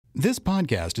This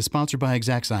podcast is sponsored by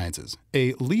Exact Sciences,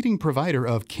 a leading provider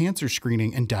of cancer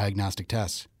screening and diagnostic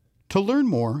tests. To learn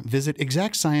more, visit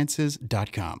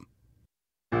exactsciences.com.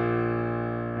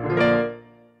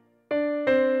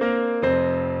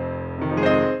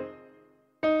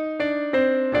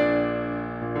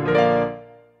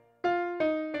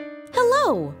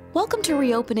 Hello! Welcome to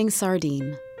Reopening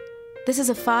Sardine. This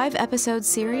is a 5-episode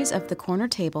series of The Corner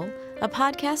Table, a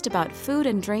podcast about food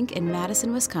and drink in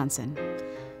Madison, Wisconsin.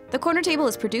 The Corner Table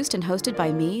is produced and hosted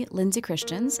by me, Lindsay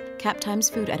Christians, Cap Times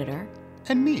food editor.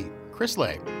 And me, Chris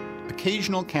Lay,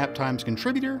 occasional Cap Times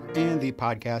contributor and the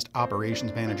podcast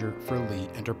operations manager for Lee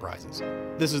Enterprises.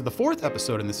 This is the 4th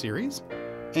episode in the series,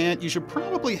 and you should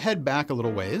probably head back a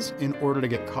little ways in order to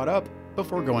get caught up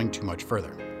before going too much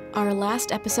further. Our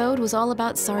last episode was all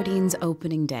about Sardine's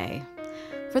opening day.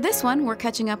 For this one, we're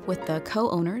catching up with the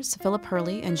co-owners, Philip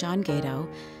Hurley and John Gato,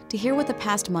 to hear what the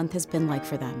past month has been like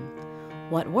for them.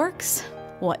 What works,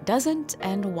 what doesn't,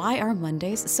 and why are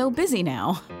Mondays so busy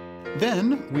now?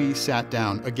 Then we sat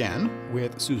down again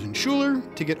with Susan Schuler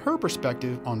to get her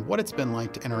perspective on what it's been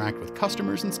like to interact with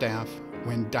customers and staff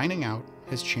when dining out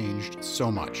has changed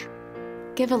so much.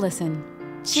 Give a listen.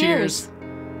 Cheers.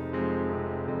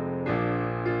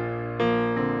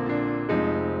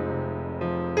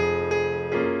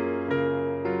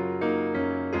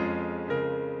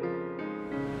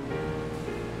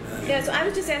 Yeah, so I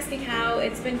was just asking how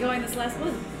it's been going this last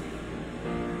month.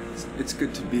 It's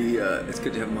good to be. It's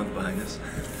good to have a month behind us.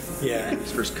 Yeah,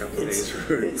 These first couple of days were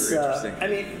very interesting. I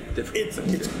mean,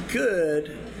 it's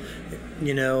good,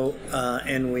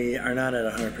 and we are not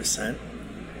at 100%.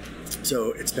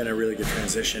 So it's been a really good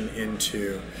transition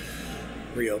into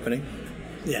reopening.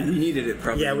 Yeah, we needed it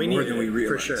probably more than we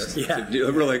realized. For sure. Yeah,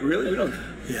 we're like, really, we don't.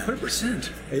 Yeah. 100%.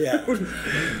 Yeah.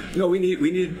 No, we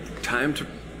need time to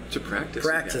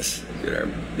practice.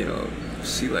 Again. Get our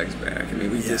sea legs back. I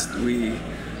mean, we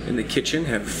in the kitchen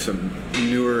have some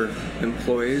newer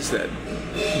employees that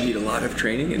need a lot of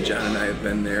training, and John and I have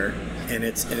been there. And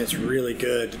it's really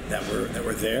good that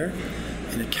we're there,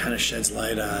 and it kind of sheds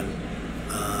light on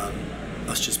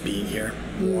us just being here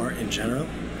more in general,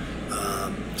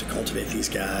 to cultivate these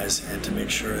guys and to make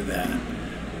sure that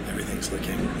everything's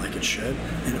looking like it should,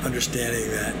 and understanding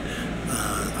that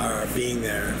our being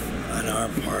there on our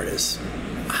part is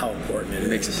how important it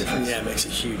makes is. a difference. Yeah, it makes a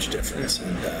huge difference.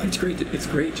 And, it's great. It's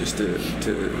great just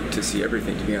to see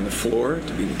everything, to be on the floor,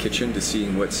 to be in the kitchen, to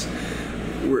seeing where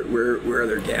are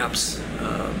there gaps,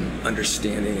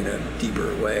 understanding in a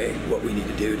deeper way what we need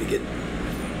to do to get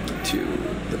to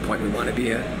the point we want to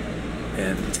be at.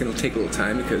 And it's going to take a little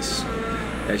time because,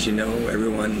 as you know,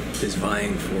 everyone is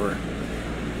vying for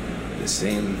the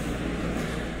same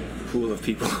pool of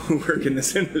people who work in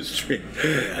this industry,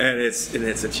 and it's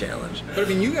a challenge. But I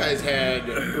mean, you guys had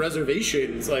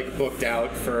reservations booked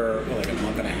out for a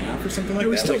month and a half or something like that.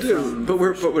 We still do, but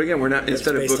we're not.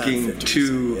 Instead of booking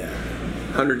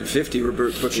 250, we're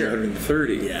booking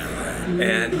 130. Yeah,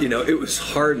 and it was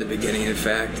hard in the beginning. In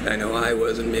fact, I know I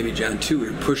was, and maybe John too. We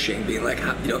were pushing, being like,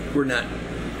 we're not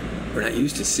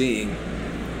used to seeing,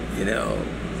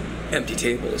 empty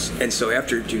tables. And so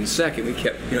after June 2nd, we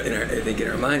kept, in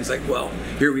our minds, well,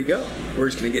 here we go. We're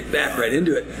just going to get back right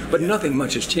into it. But nothing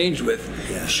much has changed with,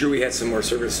 sure, we had some more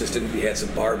service assistants, we had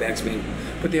some bar backs,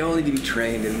 but they all need to be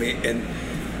trained, and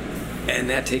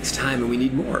that takes time, and we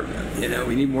need more of them.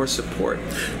 We need more support.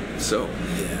 So,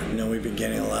 we've been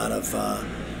getting a lot of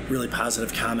really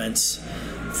positive comments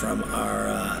from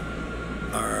our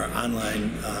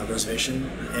online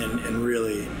reservation, and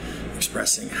really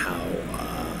expressing how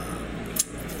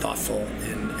thoughtful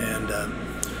and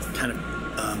kind of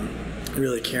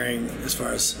really caring as far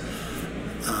as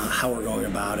how we're going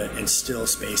about it, and still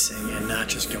spacing and not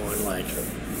just going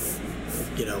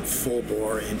full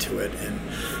bore into it. And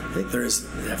I think there's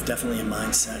definitely a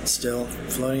mindset still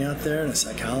floating out there, and a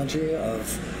psychology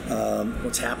of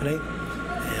what's happening.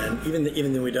 And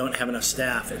even though we don't have enough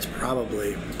staff, it's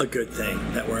probably a good thing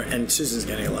that and Susan's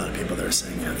getting a lot of people that are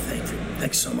saying,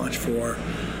 thanks so much for,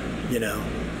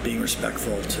 being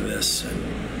respectful to this. And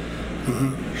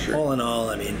sure. All in all,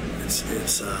 I mean, it's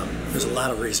there's a lot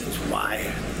of reasons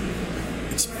why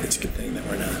it's a good thing that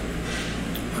we're not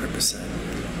 100%.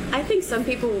 I think some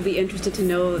people will be interested to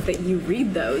know that you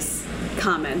read those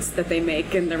comments that they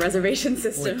make in the reservation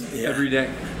system. Every day.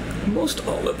 Most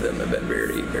all of them have been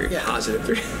very, very positive.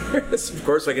 Of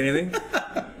course, like anything,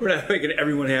 we're not making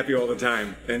everyone happy all the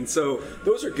time. And so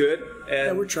those are good.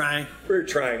 And we're trying.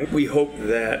 We hope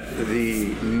that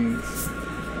the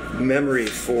memory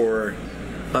for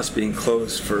us being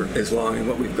closed for as long and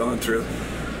what we've gone through,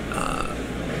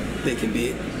 they can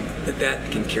be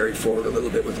that can carry forward a little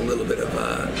bit with a little bit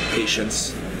of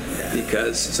patience.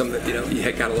 Because some of you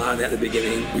had got a lot of that at the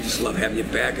beginning. We just love having you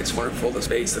back. It's wonderful, the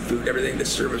space, the food, everything. The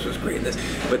service was great.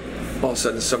 But all of a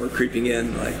sudden, summer creeping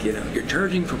in, like you're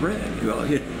charging for bread.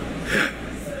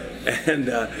 And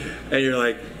you're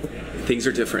like, things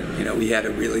are different. We had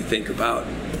to really think about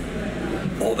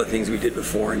all the things we did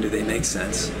before and do they make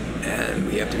sense. And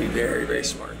we have to be very, very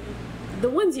smart. The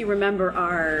ones you remember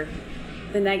are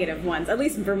the negative ones, at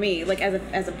least for me. Like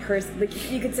as a person, like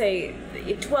you could say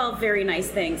 12 very nice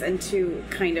things and 2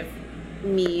 kind of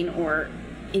mean or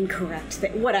incorrect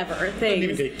whatever things. I didn't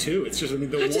even take 2. It's just the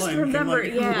one just remember,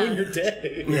 can ruin your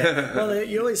day. Yeah. Well,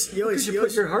 you always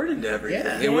put your heart into everything.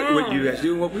 Yeah. And what you guys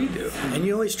do and what we do. And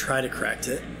you always try to correct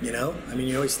it. You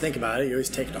always think about it. You always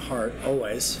take it to heart.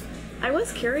 Always. I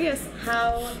was curious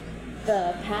how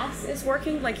the pass is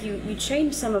working. Like you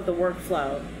changed some of the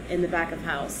workflow in the back of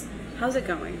house. How's it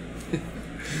going?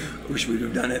 I wish we'd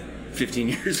have done it 15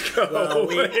 years ago. Well,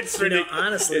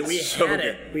 honestly, we so had good.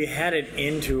 it. We had it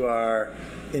into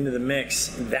the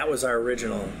mix. That was our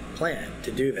original plan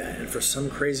to do that, and for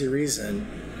some crazy reason,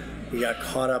 we got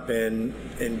caught up in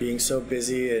being so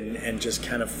busy and just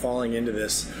kind of falling into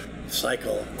this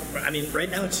cycle. I mean,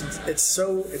 right now it's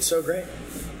so great,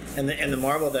 and the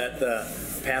marble that the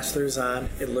pass-through's on,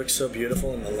 it looks so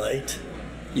beautiful in the light.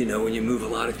 When you move a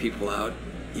lot of people out,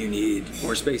 you need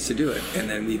more space to do it. And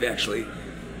then we've actually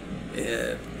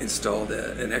installed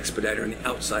an expediter on the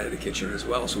outside of the kitchen as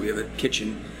well. So we have a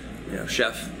kitchen,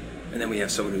 chef, and then we have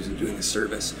someone who's doing the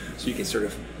service. So you can sort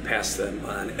of pass them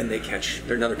on, and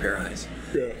they're another pair of eyes.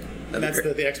 Yeah. And that's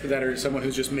the expediter, someone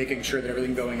who's just making sure that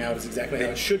everything going out is exactly how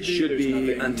it should be. Should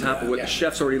be on top of what the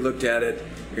chef's already looked at it.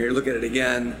 You're going to look at it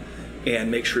again and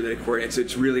make sure that it coordinates.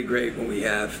 It's really great when we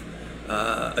have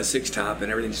a 6-top and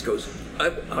everything just goes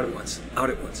out at once,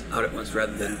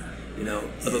 rather than a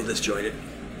little disjointed.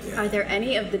 Are there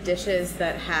any of the dishes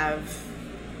that have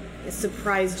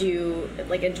surprised you,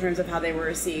 like in terms of how they were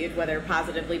received, whether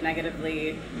positively,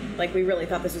 negatively? Like we really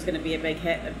thought this was going to be a big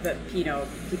hit, but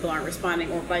people aren't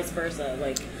responding, or vice versa.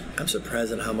 Like I'm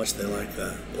surprised at how much they like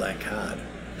the black cod.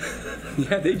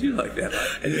 Yeah, they do like that.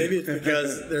 And maybe it's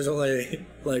because there's only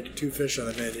like 2 fish on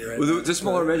the menu, right? Well, it's a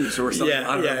smaller menu, so we're selling a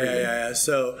lot of everything. Yeah.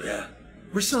 So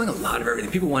we're selling a lot of everything.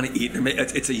 People want to eat.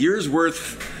 It's a year's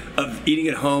worth of eating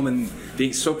at home and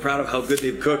being so proud of how good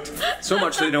they've cooked. So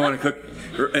much they don't want to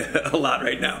cook a lot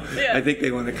right now. Yeah. I think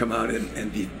they want to come out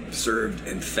and be served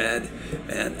and fed,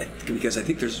 and because I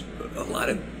think there's a lot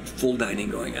of full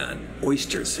dining going on.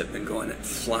 Oysters have been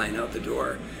flying out the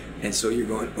door, and so you're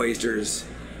going oysters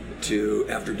to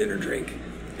after dinner drink,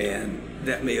 and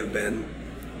that may have been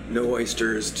no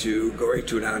oysters to go right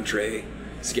to an entree,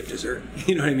 skip dessert.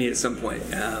 You know what I mean? At some point.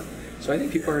 So I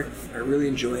think people are really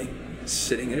enjoying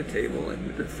sitting at a table and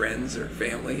with their friends or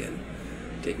family and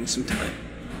taking some time.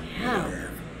 Yeah.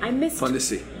 I missed Fun to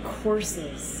see.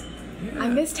 courses. Yeah. I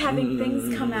missed having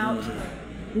things come out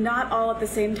not all at the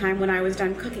same time when I was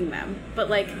done cooking them, but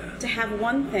like to have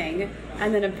one thing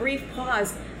and then a brief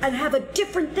pause and have a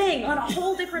different thing on a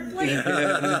whole different plate.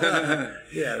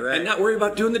 yeah, right. And not worry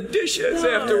about doing the dishes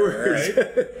afterwards.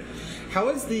 Right. How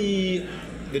is the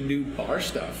new bar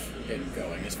stuff been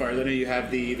going? As far as I know, you have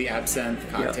the absinthe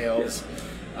cocktails,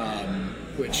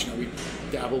 which we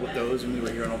dabbled with those when we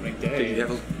were here on opening day.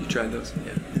 You tried those?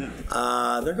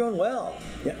 Yeah. They're going well.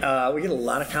 Yeah, we get a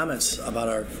lot of comments about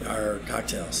our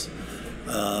cocktails,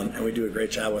 and we do a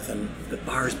great job with them. The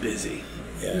bar's busy.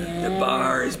 Yeah. The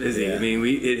bar is busy. Yeah. I mean,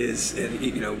 it is,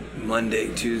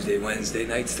 Monday, Tuesday, Wednesday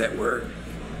nights that were,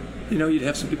 you'd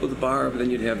have some people at the bar, but then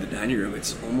you'd have the dining room.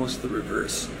 It's almost the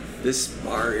reverse. This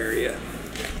bar area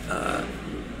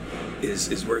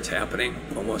is where it's happening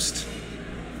almost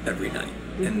every night.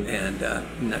 And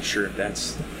I'm not sure if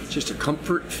that's just a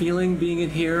comfort feeling being in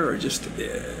here or just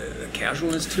a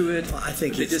casualness to it. Well, I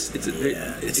think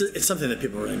it's something that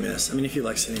people really miss. I mean, if you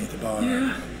like sitting at the bar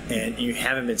and you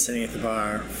haven't been sitting at the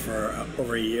bar for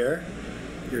over a year,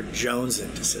 you're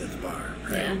jonesing to sit at the bar,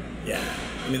 right? Yeah.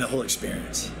 I mean, the whole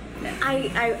experience.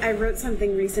 I wrote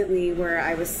something recently where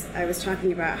I was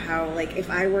talking about how, like, if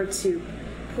I were to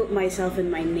put myself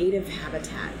in my native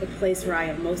habitat, the place where I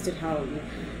am most at home,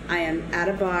 I am at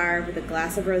a bar with a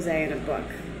glass of rosé and a book.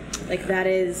 Like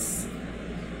that's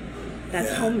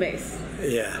home base.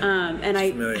 Yeah. And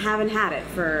I haven't had it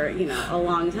for a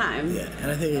long time. Yeah,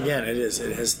 and I think again it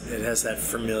has that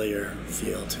familiar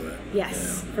feel to it.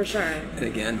 Yes, for sure. And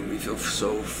again, we feel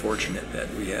so fortunate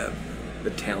that we have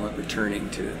the talent returning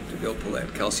to Bill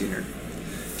Paulette. Kelsey and her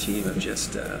team have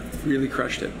just really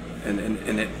crushed it,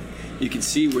 and you can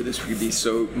see where this could be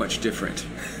so much different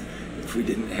if we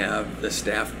didn't have the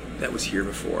staff that was here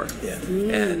before. Yeah.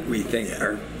 And we think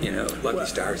are, lucky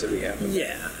stars that we have.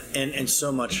 Yeah, and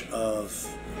so much of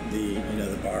the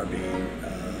the bar being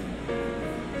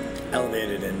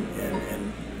elevated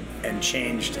and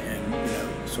changed,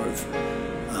 and sort of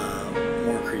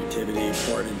more creativity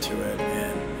poured into it,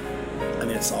 and I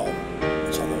mean it's all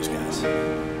those guys.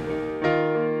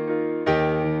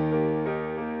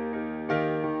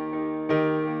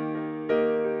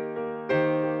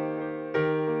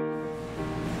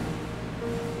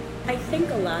 I think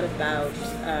a lot about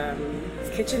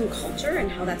kitchen culture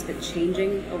and how that's been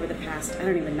changing over the past, I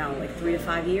don't even know, like 3 to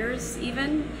 5 years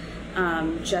even.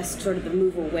 Just sort of the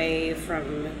move away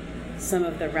from some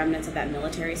of the remnants of that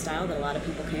military style that a lot of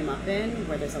people came up in,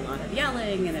 where there's a lot of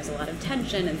yelling and there's a lot of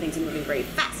tension and things are moving very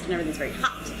fast and everything's very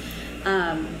hot,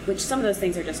 which some of those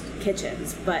things are just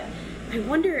kitchens. But I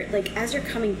wonder, like, as you're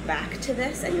coming back to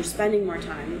this and you're spending more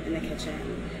time in the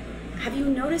kitchen, have you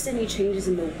noticed any changes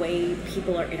in the way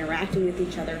people are interacting with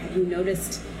each other? Have you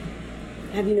noticed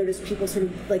people sort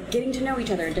of like getting to know each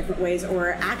other in different ways,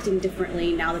 or acting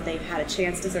differently now that they've had a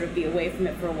chance to sort of be away from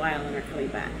it for a while and are coming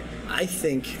back? I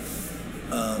think,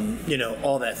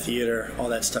 all that theater, all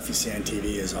that stuff you see on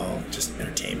TV is all just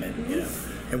entertainment,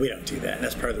 and we don't do that. And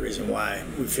that's part of the reason why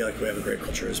we feel like we have a great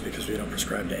culture, is because we don't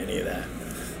prescribe to any of that.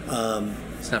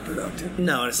 It's not productive.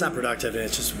 No, and it's not productive, and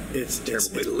it's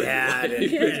terrible way to live bad.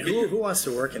 life. And who wants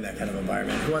to work in that kind of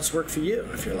environment? Who wants to work for you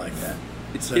if you're like that?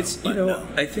 No.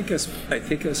 I think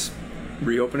us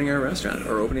reopening our restaurant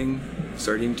or opening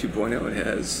Sardine 2.0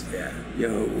 has,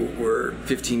 we're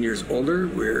 15 years older.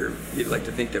 You'd like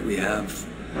to think that we have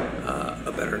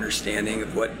a better understanding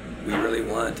of what we really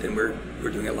want, and we're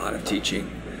doing a lot of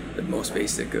teaching, the most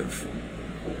basic of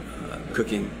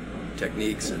cooking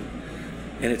techniques, and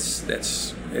it's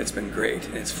been great,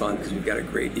 and it's fun because we've got a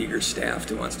great, eager staff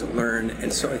that wants to learn.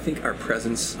 And so I think our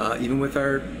presence, even with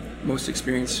our most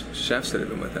experienced chefs that have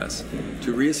been with us,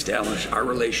 to reestablish our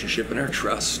relationship and our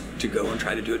trust to go and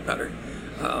try to do it better.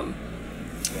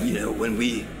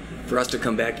 For us to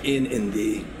come back in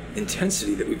the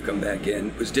intensity that we've come back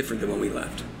in was different than when we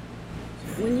left.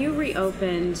 When you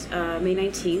reopened May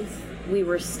 19th, we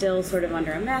were still sort of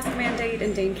under a mask mandate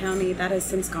in Dane County. That has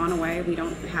since gone away. We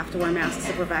don't have to wear masks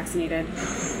if we're vaccinated.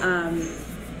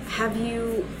 Have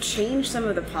you changed some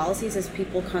of the policies as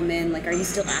people come in? Like, are you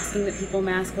still asking that people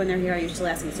mask when they're here? Are you still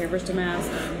asking servers to mask?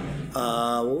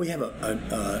 Well, we have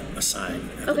a sign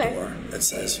at the door that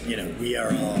says, we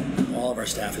are all of our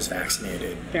staff is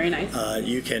vaccinated. Very nice.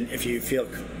 You can, if you feel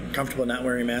comfortable not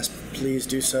wearing a mask, please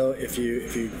do so. If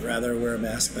you'd rather wear a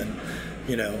mask, then,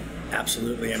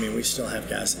 absolutely. I mean, we still have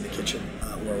guys in the kitchen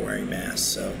who are wearing masks.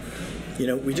 So,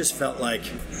 we just felt like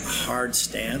a hard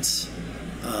stance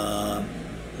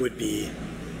would be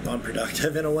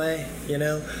unproductive in a way.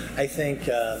 I think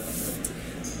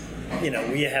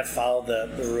we have followed the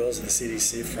rules of the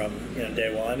CDC from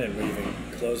day one, and we even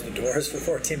closed the doors for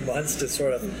 14 months to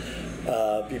sort of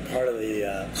be part of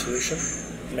the solution.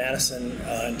 Madison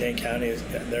and Dane County,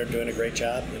 they're doing a great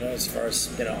job, as far as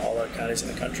all our counties in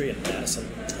the country, and Madison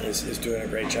is doing a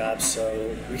great job.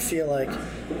 So we feel like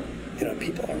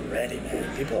people are ready,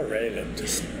 man. People are ready to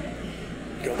just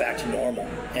go back to normal.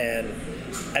 And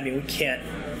I mean, we can't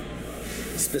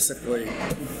specifically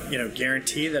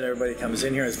guarantee that everybody comes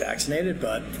in here is vaccinated,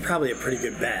 but probably a pretty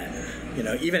good bet.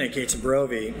 Even at Gates of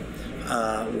Brovey,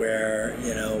 where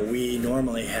we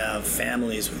normally have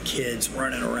families with kids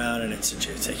running around, and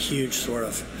it's a huge sort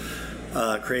of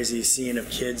crazy scene of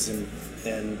kids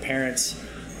and parents.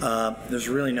 There's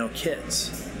really no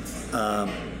kids,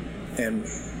 and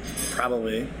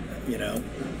probably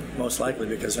most likely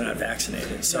because they're not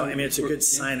vaccinated. So I mean, it's a good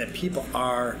sign that people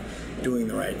are doing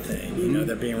the right thing.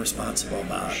 They're being responsible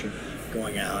about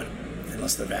going out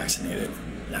unless they're vaccinated,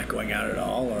 not going out at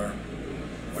all, or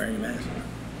wearing a mask.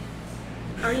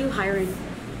 Are you hiring?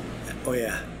 Oh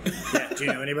yeah. Do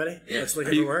you know anybody that's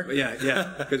looking for work?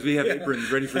 Yeah. Because we have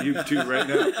aprons ready for you too right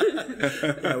now.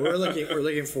 We're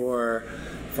looking for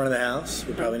front of the house.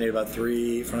 We probably need about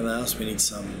 3 front of the house. We need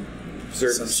some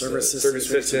service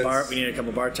assistants. We need a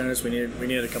couple bartenders. We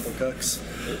need a couple cooks.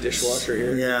 A dishwasher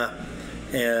here. Yeah,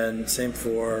 and same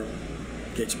for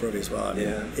Gates Brovey as well. I mean,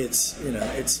 yeah. It's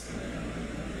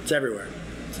everywhere.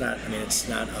 It's not. I mean, it's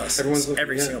not us. Everyone's it's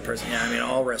every looking, single person. Yeah, I mean,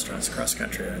 all restaurants across the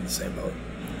country are in the same boat.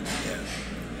 Yeah.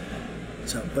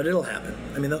 So, but it'll happen.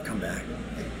 I mean, they'll come back.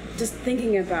 Just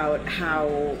thinking about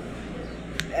how,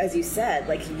 as you said,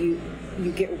 like you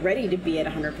get ready to be at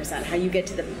 100%, how you get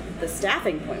to the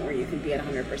staffing point where you can be at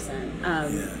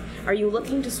 100%. Are you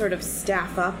looking to sort of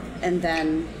staff up and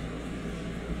then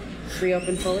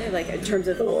reopen fully, like in terms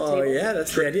of yeah,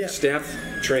 that's the idea. Staff,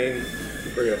 train,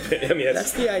 we're gonna. I mean,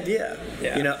 That's the idea.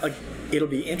 Yeah. You know, it'll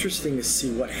be interesting to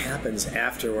see what happens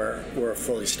after we're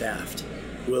fully staffed.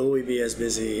 Will we be as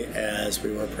busy as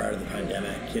we were prior to the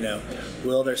pandemic? You know,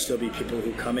 will there still be people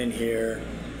who come in here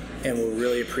and will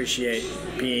really appreciate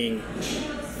being,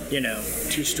 you know,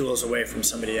 2 stools away from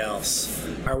somebody else?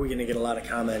 Are we going to get a lot of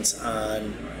comments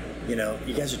on, you know,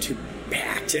 you guys are too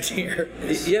packed in here?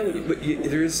 Yeah, but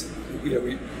there's, you know,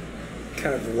 we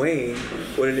kind of weighing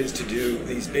what it is to do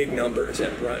these big numbers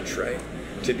at brunch, right?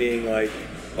 To being like,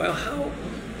 well, how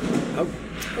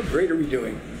great are we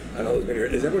doing on all those bigger?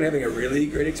 Is everyone having a really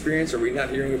great experience? Are we not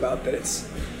hearing about that it's,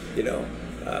 you know,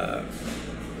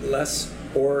 less?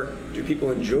 Or do people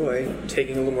enjoy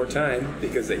taking a little more time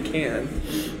because they can,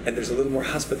 and there's a little more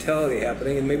hospitality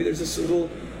happening, and maybe there's this little,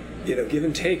 you know, give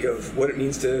and take of what it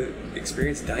means to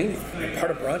experience dining. And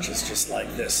part of brunch is just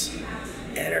like this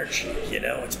energy, you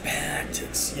know, it's packed,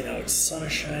 it's, you know, it's sun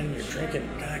is shining, you're drinking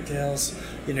cocktails,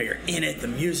 you know, you're in it, the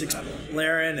music's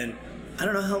blaring, and I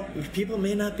don't know how people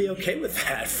may not be okay with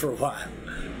that for a while.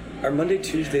 Our Monday,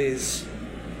 Tuesdays,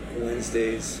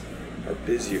 Wednesdays are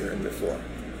busier than before.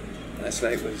 Last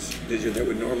night was busier than it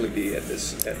would normally be at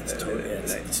this at It's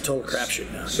night. a total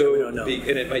crapshoot now. So we don't know.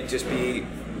 and it might just be,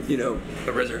 you know,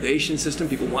 a reservation system.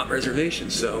 People want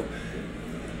reservations, so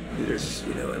there's,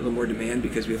 you know, a little more demand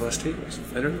because we have less tables.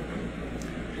 I don't know.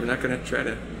 We're not going to try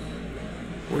to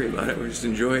worry about it. We're just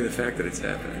enjoying the fact that it's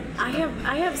happening.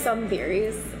 I have some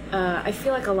theories. I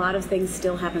feel like a lot of things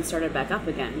still haven't started back up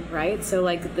again, right? So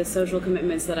like the social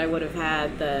commitments that I would have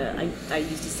had, I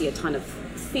used to see a ton of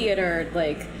theater,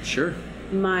 like Sure.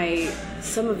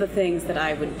 some of the things that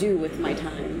I would do with my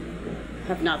time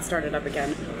have not started up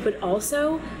again. But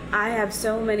also, I have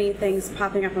so many things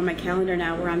popping up on my calendar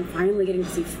now where I'm finally getting to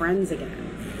see friends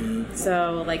again.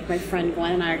 So, like, my friend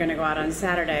Gwen and I are going to go out on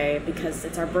Saturday because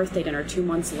it's our birthday dinner 2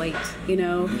 months late, you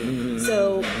know?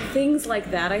 So, things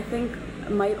like that, I think,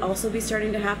 might also be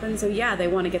starting to happen. So, yeah, they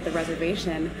want to get the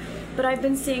reservation. But I've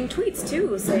been seeing tweets,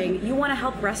 too, saying, you want to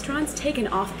help restaurants? Take an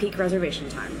off-peak reservation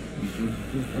time.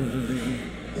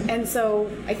 And so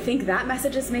I think that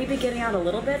message is maybe getting out a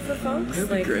little bit for folks. That'd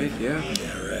be great, yeah.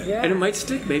 Yeah. And it might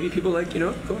stick. Maybe people like, you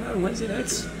know, going out on Wednesday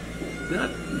nights, not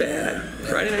bad.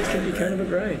 Friday nights can be kind of a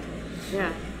grind.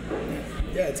 Yeah.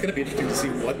 Yeah, it's going to be interesting to see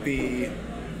what the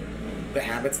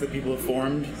habits that people have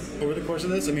formed over the course of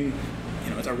this. I mean, you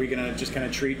know, are we going to just kind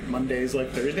of treat Mondays like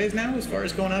Thursdays now as far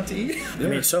as going out to eat? I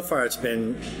mean, so far it's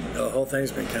been, the whole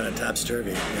thing's been kind of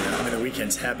topsy-turvy. You know? I mean, the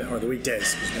weekends happen, or the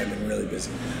weekdays, because they've been really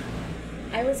busy.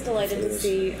 I was delighted to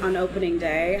see on opening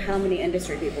day how many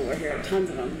industry people were here. Tons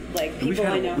of them, like people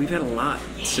I know. We've had a lot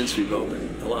since we've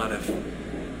opened. A lot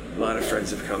of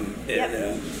friends have come in,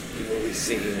 and people we've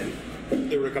seen.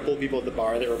 And There were a couple of people at the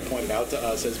bar that were pointed out to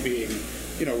us as being,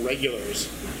 you know, regulars,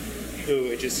 who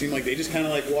it just seemed like they just kind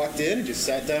of like walked in and just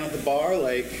sat down at the bar,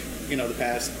 like, you know, the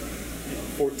past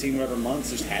 14 whatever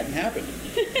months just hadn't happened.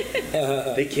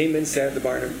 They came in, sat at the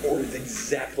bar, and ordered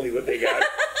exactly what they got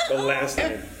the last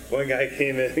time. One guy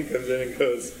came in and comes in and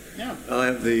goes, Yeah. I'll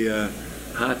have the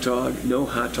hot dog, no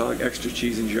hot dog, extra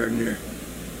cheese and jardiniere.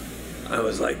 I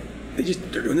was like,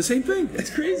 they're doing the same thing. That's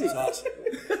crazy. That's awesome.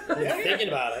 You're thinking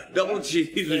about it. Double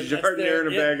cheese with jardiniere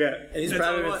and a baguette. And he's That's probably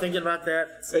all I been want. thinking about that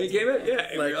And he came in? Yeah.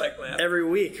 And we like, were like, wow. every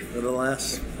week for the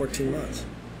last 14 months.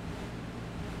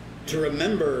 To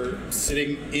remember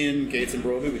sitting in Gates and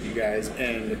Brovey with you guys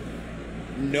and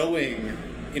knowing,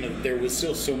 you know, there was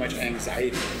still so much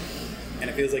anxiety, and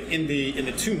it feels like in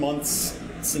the 2 months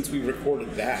since we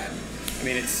recorded that, I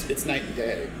mean, it's night and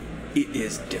day. It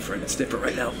is different. It's different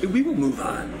right now. We will move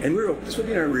on, and this will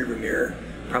be in our rearview mirror,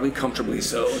 probably comfortably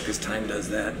so, because time does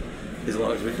that. As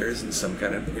long as there isn't some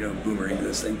kind of, you know, boomerang to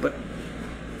this thing, but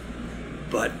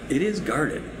it is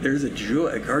guarded. There's a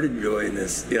guarded joy in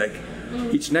this. Like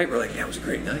each night, we're like, that was a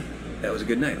great night. That was a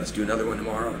good night. Let's do another one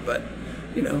tomorrow. But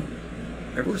you know,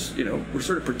 everyone's, you know, we're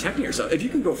sort of protecting ourselves. If you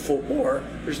can go full bore,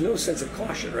 there's no sense of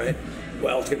caution, right?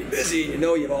 Well, it's gonna be busy. You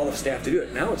know, you have all the staff to do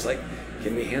it. Now it's like,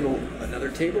 can we handle another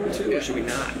table or two, or should we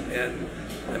not? And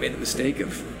I made the mistake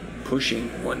of pushing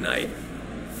one night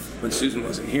when Susan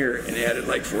wasn't here and added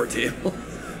like 4 tables,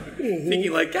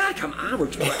 thinking like, God, come on,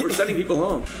 we're sending people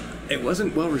home. It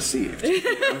wasn't well received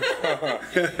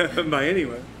by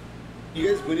anyone. You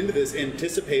guys went into this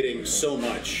anticipating so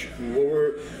much. I mean,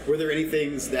 were there any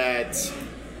things that,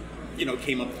 you know,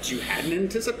 came up that you hadn't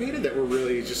anticipated that were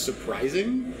really just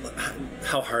surprising?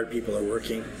 How hard people are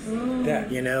working,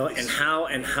 you know, and how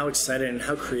excited and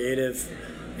how creative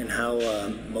and how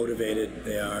motivated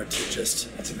they are to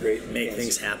just That's a great make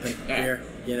things happen here.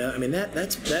 You know, I mean that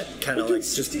kind of like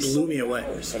just blew me away.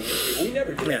 We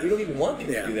never do that. Yeah. We don't even want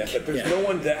people to do that. But there's Yeah. no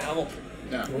one to help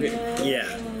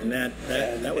Yeah, and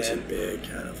that was a big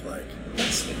kind of like,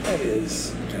 That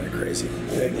is kind of crazy.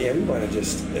 Yeah, we want to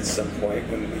just, at some point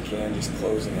when we can, just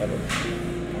close and have a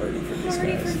party for these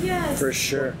guys. Yes. For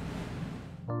sure.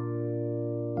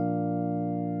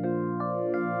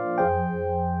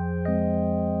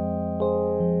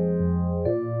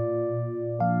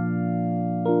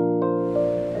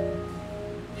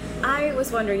 I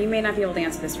was wondering, you may not be able to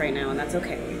answer this right now, and that's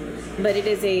okay. But it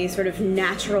is a sort of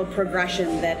natural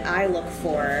progression that I look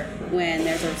for when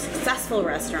there's a successful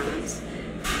restaurant,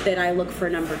 that I look for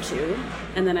number 2,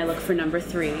 and then I look for number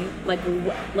 3. Like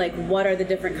what are the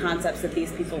different concepts that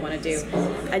these people want to do?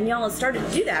 And y'all have started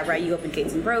to do that, right? You opened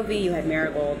Gates and Brovey, you had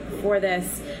Marigold before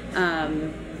this.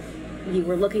 You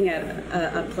were looking at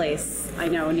a place, I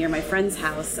know, near my friend's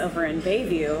house over in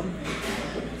Bayview.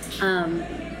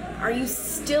 Are you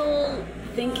still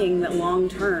thinking that long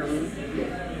term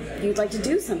you'd like to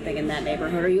do something in that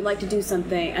neighborhood, or you'd like to do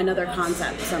something, another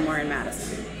concept somewhere in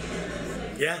Madison?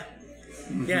 Yeah.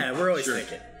 Yeah, we're always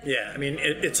thinking. Yeah, I mean,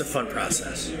 it's a fun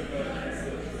process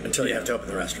until you have to open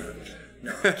the restaurant.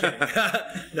 No, I'm kidding.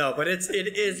 No, but this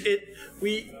is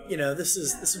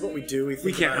what we do.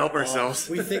 We can't help ourselves.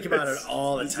 We think about it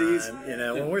all the time.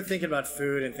 When we're thinking about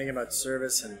food and thinking about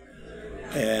service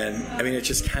and I mean, it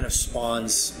just kind of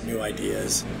spawns new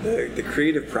ideas. The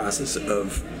creative process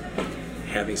of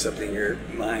having something in your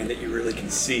mind that you really can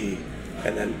see,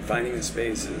 and then finding the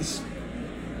space is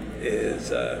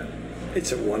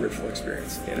it's a wonderful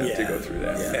experience, to go through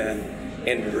that,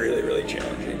 and really, really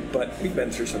challenging. But we've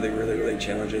been through something really, really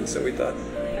challenging, so we thought,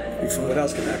 what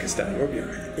else can knock us down? We'll be all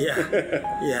right.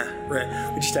 Yeah,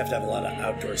 right. We just have to have a lot of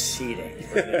outdoor seating.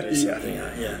 We're gonna do something.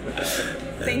 Yeah.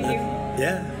 Thank you.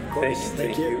 Yeah, of course.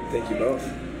 Thank you. Thank you both.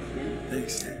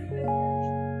 Thanks.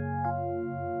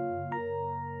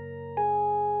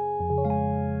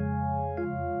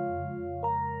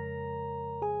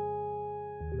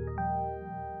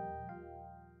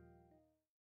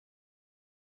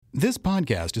 This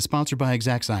podcast is sponsored by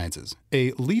Exact Sciences,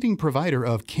 a leading provider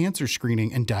of cancer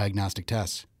screening and diagnostic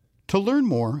tests. To learn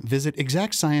more, visit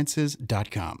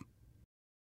exactsciences.com.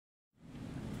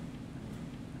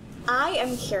 I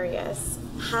am curious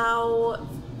how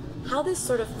this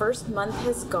sort of first month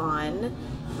has gone,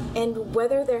 and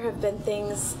whether there have been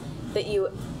things that you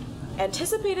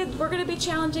anticipated were going to be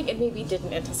challenging and maybe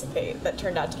didn't anticipate that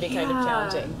turned out to be kind of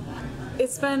challenging.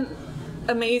 It's been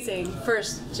amazing,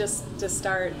 first, just to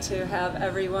start, to have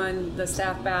everyone, the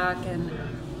staff back, and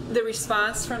the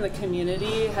response from the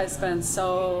community has been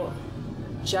so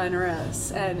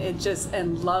generous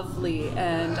and lovely,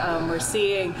 and we're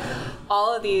seeing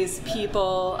all of these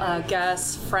people,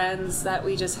 guests, friends that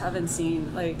we just haven't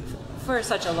seen for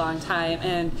such a long time,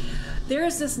 and there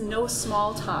is this no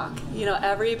small talk.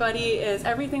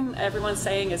 Everything everyone's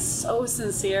saying is so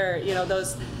sincere.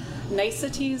 Those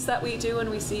niceties that we do when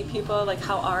we see people, like,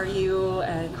 how are you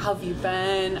and how have you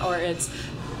been, or it's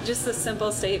just a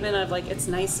simple statement of it's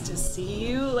nice to see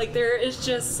you. There is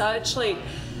just such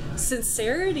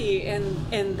sincerity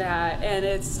in that, and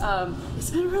it's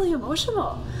been really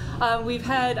emotional. We've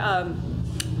had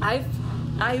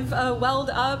I've welled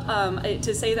up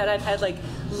to say that I've had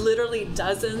literally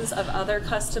dozens of other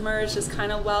customers just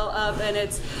kind of well up, and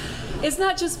it's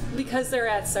not just because they're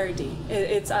at Sardine.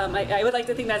 It's I would like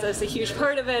to think that's a huge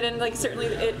part of it, and certainly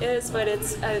it is, but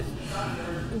it's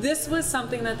this was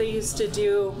something that they used to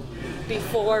do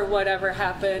before whatever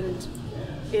happened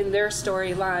in their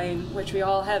storyline, which we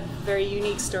all have very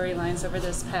unique storylines over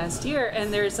this past year,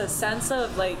 and there's a sense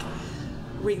of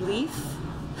relief.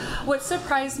 What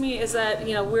surprised me is that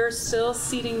we're still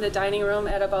seating the dining room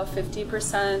at about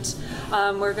 50%.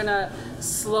 We're gonna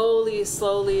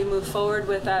slowly move forward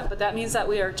with that, but that means that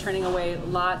we are turning away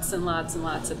lots and lots and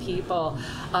lots of people,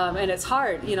 and it's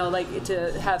hard,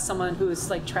 to have someone who's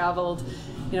traveled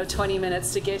 20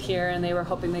 minutes to get here, and they were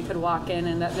hoping they could walk in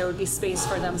and that there would be space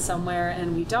for them somewhere,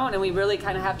 and we don't, and we really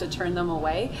kind of have to turn them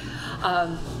away.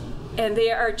 And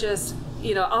they are just,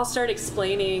 I'll start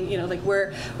explaining,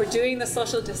 we're doing the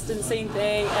social distancing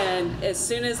thing, and as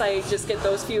soon as I just get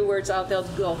those few words out, they'll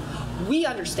go, we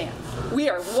understand. We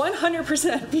are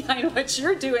 100% behind what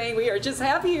you're doing. We are just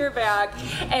happy you're back,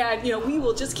 and we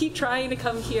will just keep trying to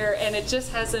come here, and it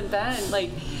just hasn't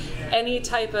been any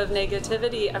type of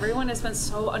negativity. Everyone has been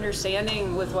so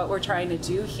understanding with what we're trying to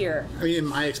do here. I mean, in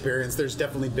my experience, there's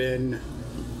definitely been,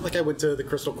 I went to the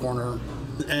Crystal Corner,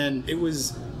 and it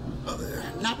was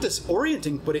not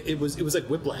disorienting, but it was like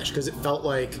whiplash, because it felt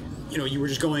like you were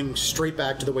just going straight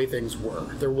back to the way things were.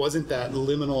 There wasn't that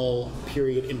liminal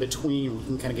period in between where you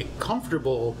can kind of get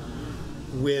comfortable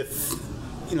with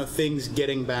things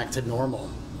getting back to normal.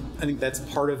 I think that's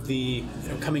part of the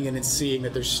coming in and seeing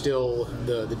that there's still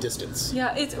the distance.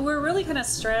 Yeah, we're really kind of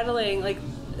straddling, like,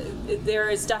 there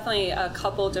is definitely a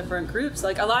couple different groups,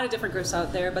 like a lot of different groups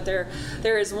out there, but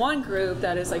there is one group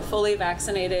that is like fully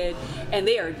vaccinated, and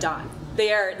they are done.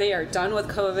 They are done with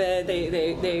COVID.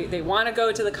 They want to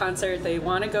go to the concert. They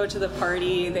want to go to the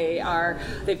party.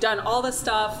 They've done all the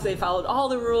stuff. They followed all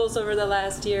the rules over the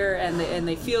last year, and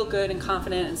they feel good and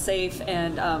confident and safe,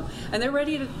 and they're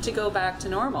ready to go back to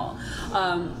normal.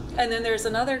 And then there's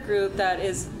another group that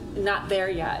is not there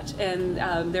yet,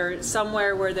 and they're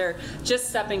somewhere where they're just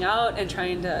stepping out and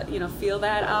trying to feel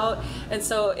that out, and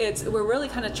so we're really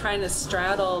kind of trying to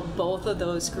straddle both of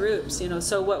those groups.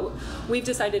 So what we've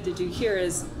decided to do here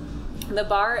is the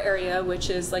bar area, which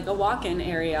is like a walk-in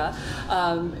area.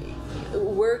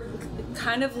 We're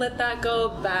kind of let that go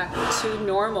back to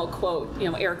normal, quote,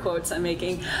 air quotes I'm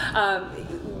making.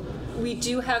 We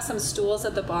do have some stools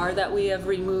at the bar that we have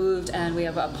removed, and we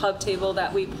have a pub table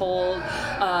that we pulled,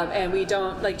 and we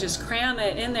don't just cram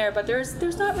it in there, but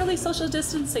there's not really social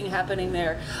distancing happening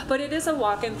there. But it is a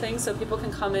walk-in thing, so people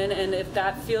can come in, and if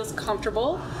that feels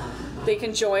comfortable, they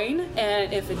can join,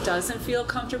 and if it doesn't feel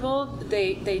comfortable,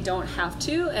 they don't have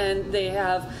to, and they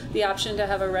have the option to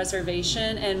have a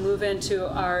reservation and move into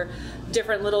our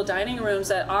different little dining rooms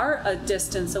that are a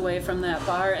distance away from that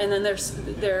bar, and then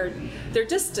they're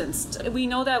distanced. We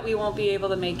know that we won't be able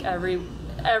to make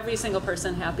every single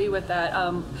person happy with that.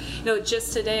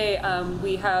 Just today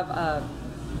we have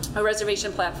a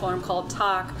reservation platform called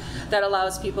Talk that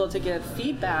allows people to give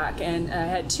feedback, and I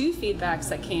had 2 feedbacks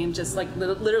that came just like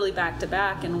literally back to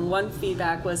back, and one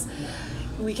feedback was,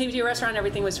 we came to your restaurant,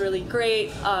 everything was really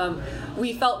great.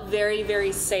 We felt very,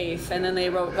 very safe. And then they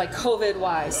wrote, like,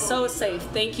 COVID-wise, so safe.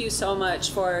 Thank you so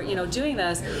much for, doing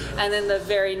this. And then the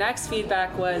very next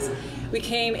feedback was, we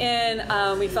came in,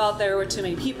 we felt there were too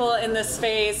many people in this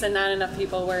space and not enough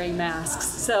people wearing masks.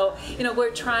 So,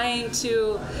 we're trying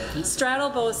to straddle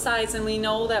both sides, and we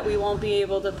know that we won't be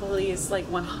able to police like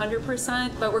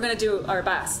 100%, but we're going to do our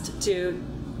best to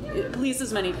police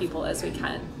as many people as we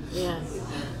can. Yeah.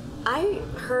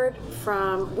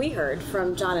 We heard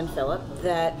from John and Philip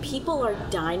that people are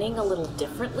dining a little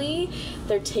differently.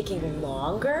 They're taking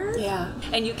longer. Yeah,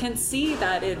 and you can see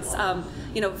that it's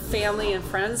family and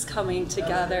friends coming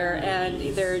together,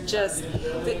 and they're just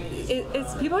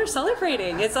it's people are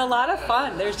celebrating. It's a lot of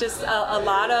fun. There's just a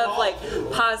lot of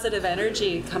positive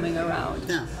energy coming around.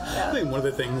 Yeah. I think one of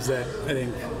the things that I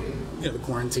think the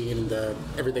quarantine and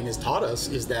everything has taught us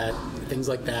is that things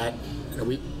like that,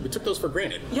 we took those for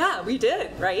granted. Yeah, we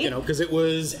did, right? Because it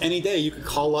was any day you could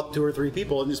call up 2 or 3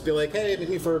 people and just be like, hey, meet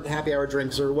me for happy hour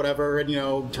drinks or whatever,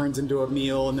 and turns into a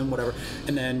meal and then whatever.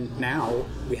 And then now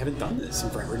we haven't done this in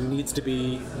forever. It needs to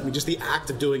be, just the act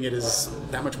of doing it is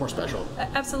that much more special.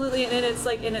 Absolutely, and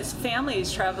it's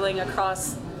families traveling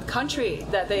across the country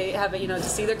that they have, to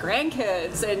see their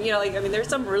grandkids, and there's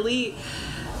some really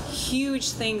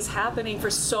huge things happening for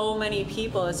so many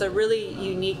people. It's a really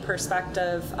unique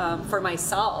perspective for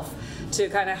myself to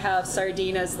kind of have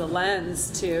Sardine as the lens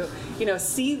to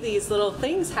see these little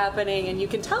things happening, and you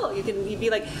can tell, you'd be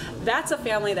like, that's a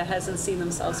family that hasn't seen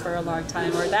themselves for a long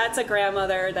time, or that's a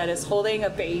grandmother that is holding a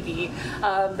baby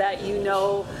that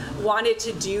wanted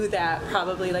to do that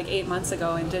probably 8 months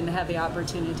ago and didn't have the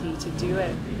opportunity to do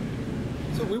it.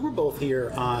 So we were both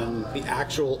here on the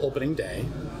actual opening day.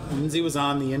 Lindsay was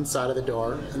on the inside of the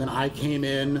door, and then I came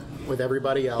in with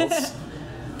everybody else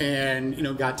and,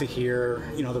 got to hear,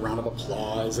 the round of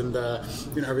applause and the,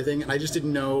 everything. And I just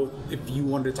didn't know if you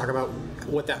wanted to talk about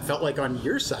what that felt like on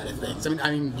your side of things.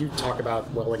 I mean, you talk about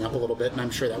welling up a little bit, and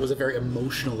I'm sure that was a very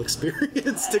emotional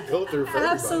experience to go through for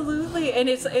everybody. Absolutely. And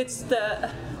it's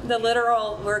the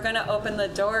literal, we're going to open the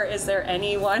door, is there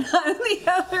anyone on the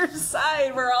other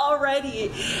side? We're all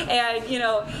ready. And,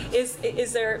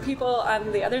 is there people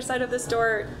on the other side of this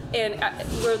door, and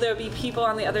will there be people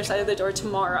on the other side of the door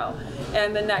tomorrow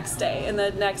and the next day and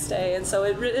the next day? And so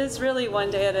it is really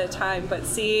one day at a time, but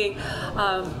seeing,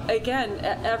 again,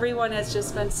 everyone has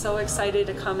just been so excited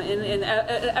to come in, and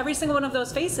every single one of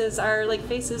those faces are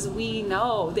faces we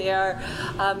know. They are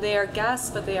guests,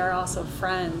 but they are also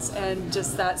friends, and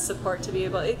just that support to be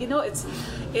able,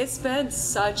 it's been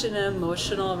such an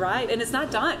emotional ride, and it's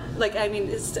not done.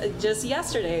 It's just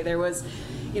yesterday there was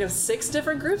 6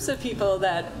 different groups of people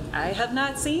that I have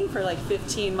not seen for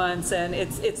 15 months, and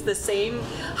it's the same,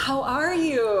 how are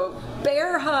you,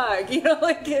 bear hug,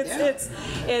 it's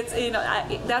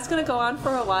that's going to go on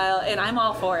for a while, and I'm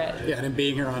all for it. Yeah, and in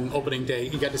being here on opening day,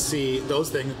 you got to see those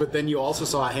things, but then you also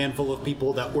saw a handful of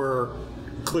people that were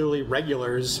clearly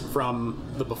regulars from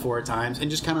the before times,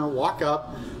 and just kind of walk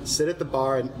up, sit at the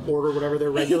bar, and order whatever their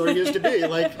regular used to be.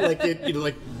 Like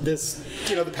this,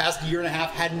 the past year and a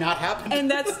half had not happened.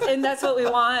 And that's what we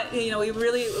want. We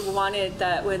really wanted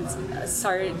that when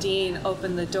Sardine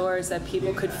opened the doors, that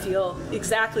people could feel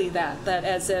exactly that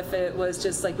as if it was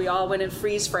just like we all went in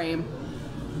freeze frame.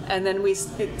 And then we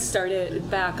started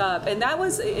back up, and that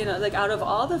was, like out of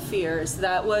all the fears,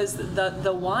 that was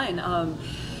the one.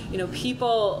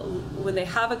 People, when they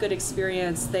have a good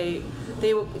experience, they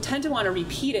tend to want to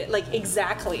repeat it, like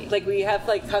exactly. Like we have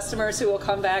like customers who will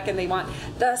come back and they want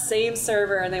the same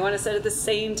server, and they want to sit at the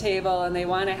same table, and they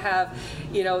want to have,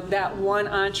 that one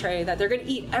entree that they're going to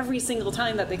eat every single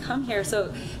time that they come here.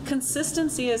 So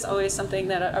consistency is always something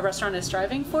that a restaurant is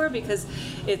striving for, because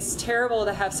it's terrible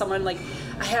to have someone like,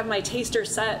 I have my taster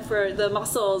set for the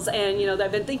mussels, and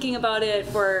I've been thinking about it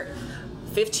for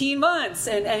 15 months,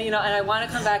 and I want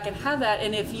to come back and have that.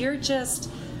 And if you're just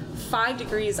 5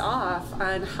 degrees off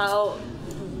on how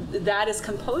that is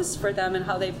composed for them and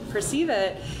how they perceive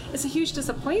it, it's a huge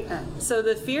disappointment. So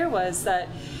the fear was that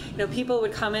people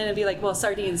would come in and be like, well,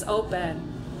 Sardine's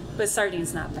open, but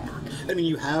Sardine's not back. I mean,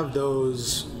 you have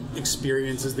those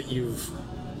experiences that you've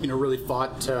really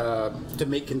fought to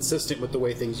make consistent with the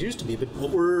way things used to be. But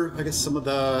what were, I guess, some of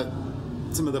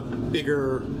the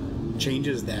bigger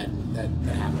changes that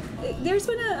happened? There's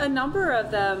been a number of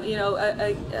them.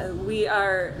 We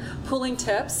are pulling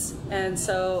tips, and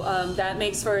so that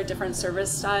makes for a different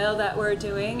service style that we're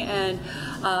doing. And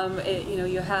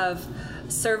you have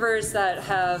servers that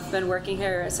have been working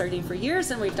here at Sardine for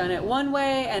years, and we've done it one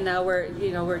way, and now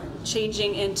we're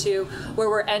changing into where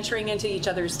we're entering into each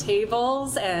other's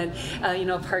tables and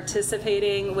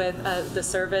participating with the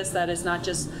service that is not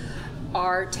just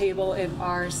our table in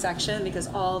our section, because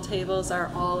all tables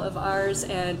are all of ours,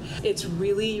 and it's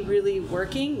really, really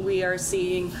working. We are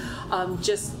seeing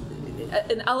just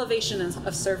an elevation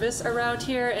of service around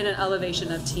here and an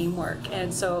elevation of teamwork,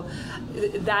 and so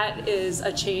that is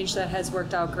a change that has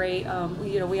worked out great.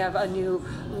 We have a new,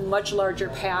 much larger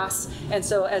pass, and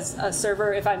so as a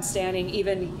server, if I'm standing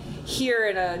even here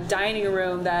in a dining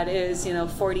room that is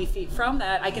 40 feet from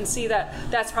that, I can see that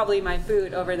that's probably my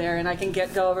food over there, and I can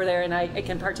go over there and I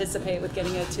can participate with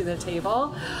getting it to the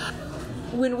table.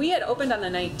 When we had opened on the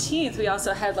 19th, we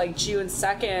also had like June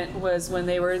 2nd was when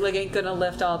they were going to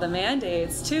lift all the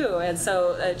mandates too, and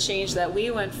so a change that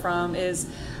we went from is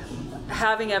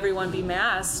having everyone be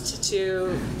masked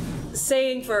to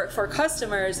saying for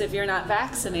customers, if you're not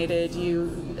vaccinated,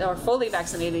 or fully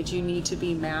vaccinated, you need to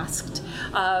be masked.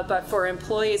 But for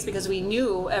employees, because we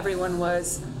knew everyone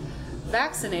was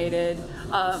vaccinated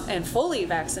and fully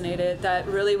vaccinated, that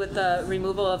really with the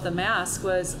removal of the mask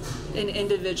was an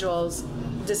individual's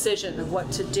decision of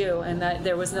what to do, and that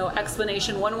there was no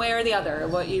explanation one way or the other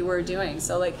of what you were doing.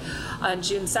 So like on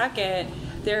June 2nd,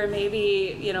 there may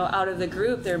be, out of the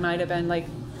group, there might have been like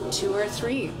 2 or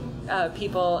 3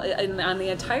 people on the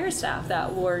entire staff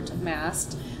that weren't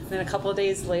masked. And then a couple of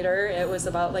days later, it was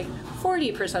about like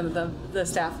 40% of the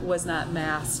staff was not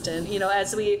masked. And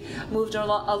as we moved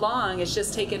along, it's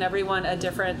just taken everyone a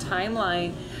different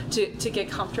timeline to get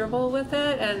comfortable with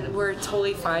it, and we're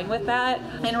totally fine with that.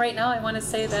 And right now, I want to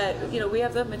say that we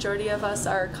have the majority of us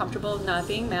are comfortable not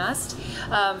being masked.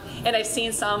 And I've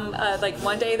seen some like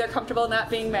one day they're comfortable not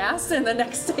being masked, and the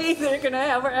next day they're gonna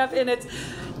have, and it's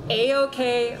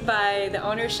A-okay by the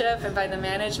ownership and by the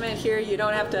management here. You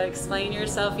don't have to explain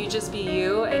yourself. You just be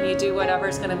you, and you do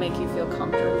whatever's going to make you feel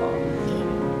comfortable.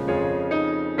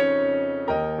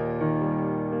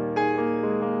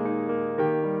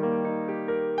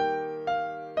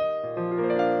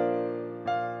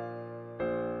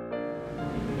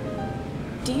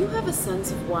 Do you have a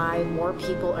sense of why more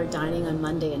people are dining on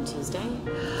Monday and Tuesday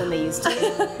than they used to?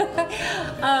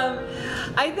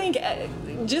 I think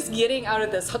just getting out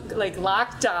of this like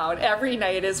lockdown, every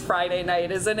night is Friday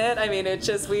night, isn't it? I mean, it's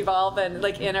just, we've all been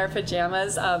like in our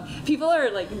pajamas. People are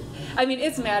like, I mean,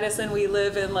 it's Madison. We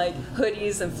live in like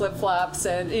hoodies and flip-flops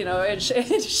and, and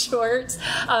shorts.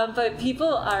 But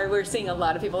we're seeing a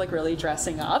lot of people like really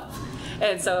dressing up.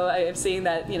 And so I'm seeing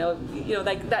that,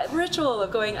 like that ritual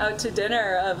of going out to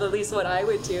dinner, of at least what I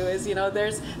would do is,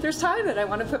 there's time that I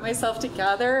want to put myself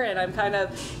together, and I'm kind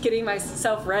of getting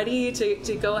myself ready to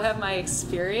go have my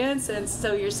experience. And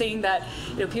so you're seeing that,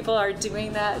 people are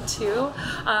doing that too.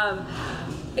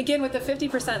 Again, with the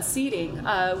 50% seating,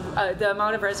 the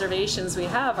amount of reservations we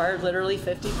have are literally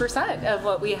 50% of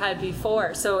what we had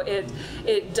before. So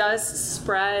it does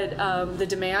spread the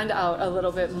demand out a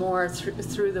little bit more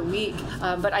through the week.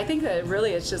 But I think that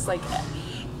really it's just like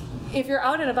if you're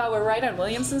out and about, we're right on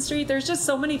Williamson Street. There's just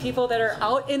so many people that are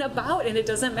out and about, and it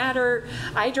doesn't matter.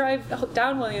 I drive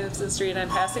down Williamson Street, and I'm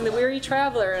passing the Weary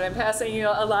Traveler, and I'm passing,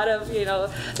 a lot of,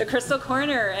 the Crystal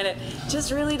Corner, and it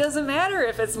just really doesn't matter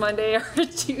if it's Monday or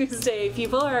Tuesday.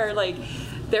 People are like,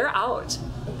 they're out.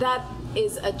 That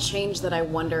is a change that I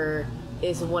wonder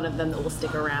is one of them that will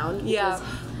stick around. Yeah.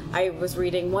 I was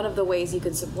reading one of the ways you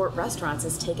can support restaurants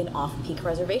is take an off-peak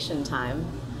reservation time.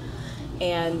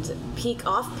 And peak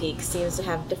off-peak seems to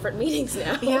have different meanings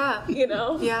now. Yeah.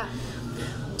 Yeah.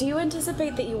 Do you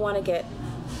anticipate that you want to get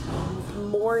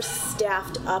more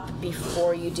staffed up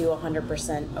before you do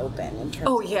 100% open in terms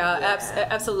of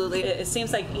absolutely. It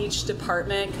seems like each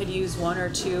department could use one or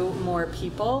two more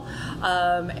people,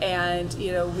 and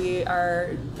we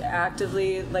are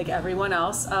actively, like everyone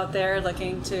else out there,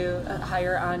 looking to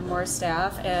hire on more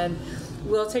staff, and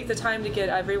we'll take the time to get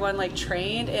everyone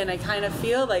trained. And I kind of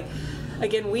feel like,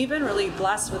 again, we've been really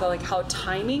blessed with how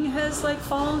timing has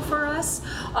fallen for us,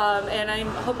 and I'm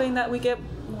hoping that we get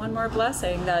one more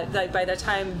blessing, that by the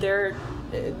time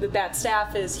that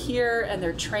staff is here and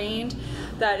they're trained,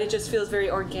 that it just feels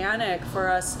very organic for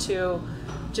us to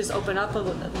just open up a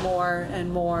little more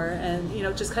and more, and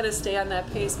just kind of stay on that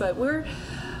pace. But we're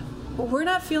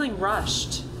not feeling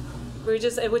rushed. Which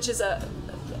is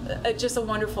just a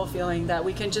wonderful feeling that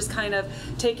we can just kind of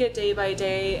take it day by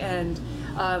day, and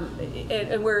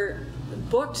we're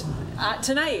booked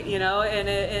tonight, and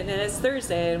it's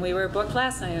Thursday, and we were booked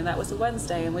last night, and that was a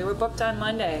Wednesday, and we were booked on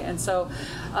Monday. And so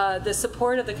the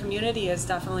support of the community is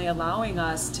definitely allowing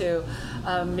us to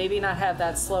maybe not have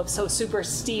that slope so super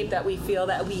steep that we feel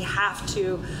that we have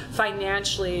to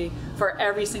financially, for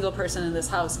every single person in this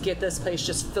house, get this place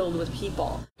just filled with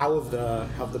people. How have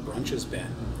the brunches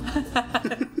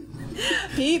been?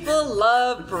 People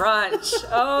love brunch.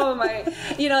 Oh my!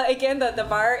 Again, the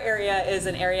bar area is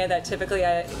an area that typically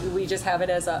we just have it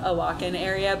as a walk-in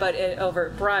area, but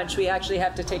over brunch we actually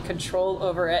have to take control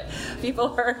over it.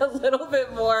 People are a little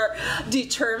bit more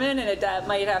determined, and that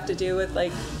might have to do with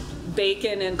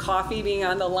bacon and coffee being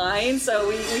on the line. So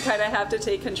we kind of have to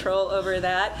take control over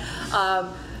that.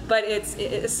 But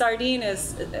Sardine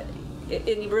is.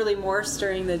 It really morphs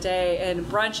during the day, and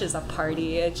brunch is a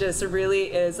party. It just really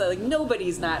is.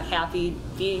 Nobody's not happy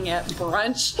being at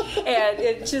brunch, and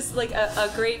it's just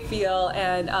a great feel,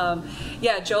 and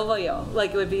jovial,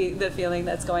 would be the feeling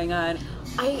that's going on.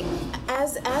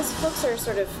 As folks are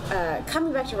sort of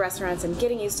coming back to restaurants and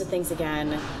getting used to things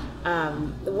again,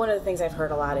 one of the things I've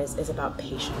heard a lot is about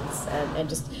patience, and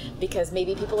just because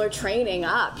maybe people are training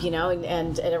up,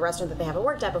 and at a restaurant that they haven't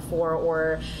worked at before,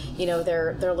 or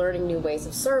they're learning new ways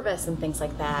of service and things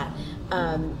like that.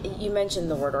 You mentioned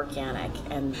the word organic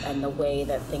and the way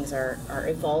that things are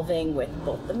evolving with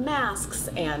both the masks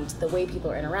and the way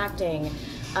people are interacting.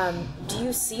 Do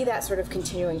you see that sort of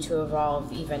continuing to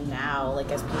evolve even now,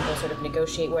 as people sort of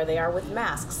negotiate where they are with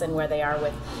masks and where they are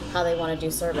with how they want to do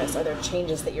service? Are there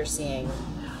changes that you're seeing?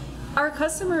 Our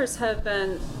customers have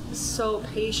been so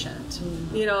patient,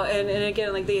 and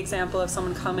again, the example of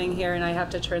someone coming here and I have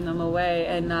to turn them away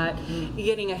and not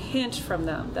getting a hint from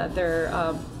them that they're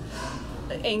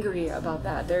angry about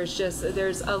that. There's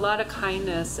a lot of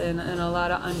kindness and a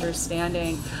lot of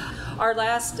understanding. Our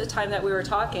last time that we were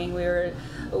talking,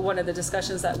 one of the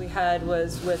discussions that we had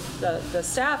was with the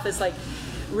staff is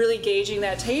really gauging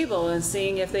that table and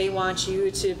seeing if they want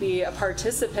you to be a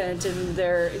participant in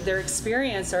their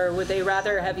experience, or would they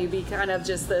rather have you be kind of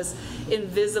just this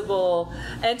invisible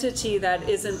entity that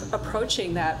isn't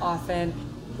approaching that often.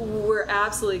 We're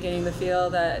absolutely getting the feel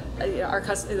that our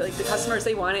the customers,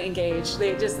 they want to engage.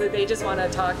 They just want to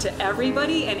talk to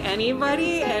everybody and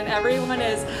anybody, and everyone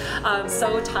is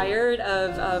so tired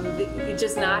of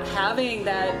just not having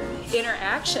that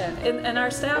interaction. And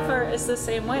our staff is the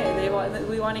same way.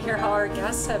 We want to hear how our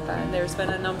guests have been. There's been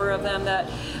a number of them that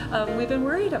we've been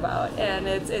worried about, and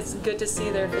it's good to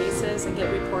see their faces and get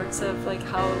reports of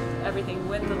how everything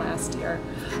went the last year.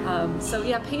 So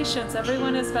yeah, patience.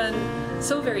 Everyone has been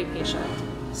so very patient,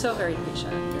 so very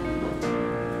patient.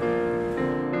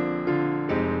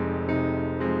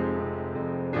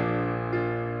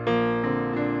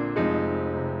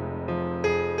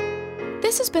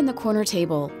 This has been The Corner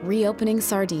Table, Reopening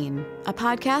Sardine, a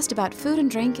podcast about food and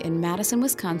drink in Madison,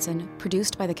 Wisconsin,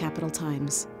 produced by the Capital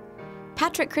Times.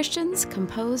 Patrick Christians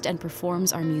composed and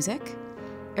performs our music.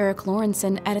 Eric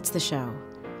Lawrenson edits the show.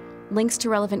 Links to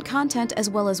relevant content, as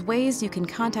well as ways you can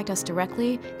contact us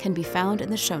directly, can be found in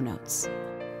the show notes.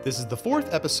 This is the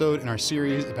fourth episode in our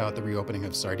series about the reopening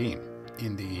of Sardine.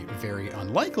 In the very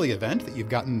unlikely event that you've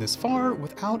gotten this far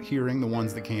without hearing the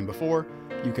ones that came before,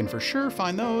 you can for sure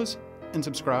find those and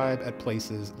subscribe at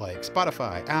places like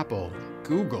Spotify, Apple,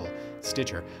 Google,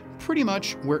 Stitcher, pretty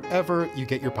much wherever you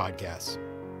get your podcasts.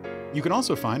 You can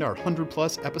also find our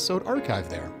 100-plus episode archive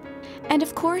there. And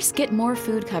of course, get more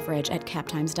food coverage at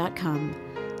captimes.com.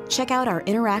 Check out our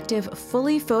interactive,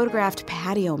 fully photographed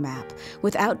patio map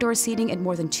with outdoor seating at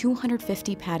more than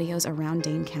 250 patios around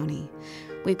Dane County.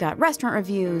 We've got restaurant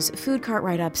reviews, food cart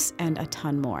write-ups, and a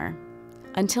ton more.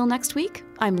 Until next week,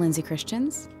 I'm Lindsay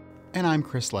Christians. And I'm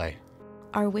Chris Lay.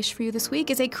 Our wish for you this week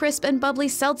is a crisp and bubbly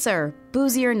seltzer.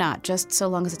 Boozy or not, just so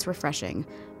long as it's refreshing.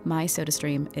 My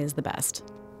SodaStream is the best.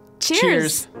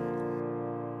 Cheers!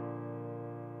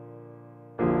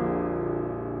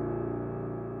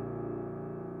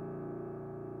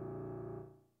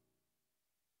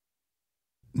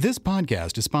 This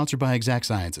podcast is sponsored by Exact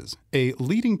Sciences, a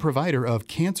leading provider of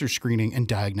cancer screening and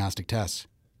diagnostic tests.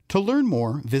 To learn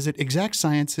more, visit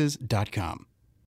exactsciences.com.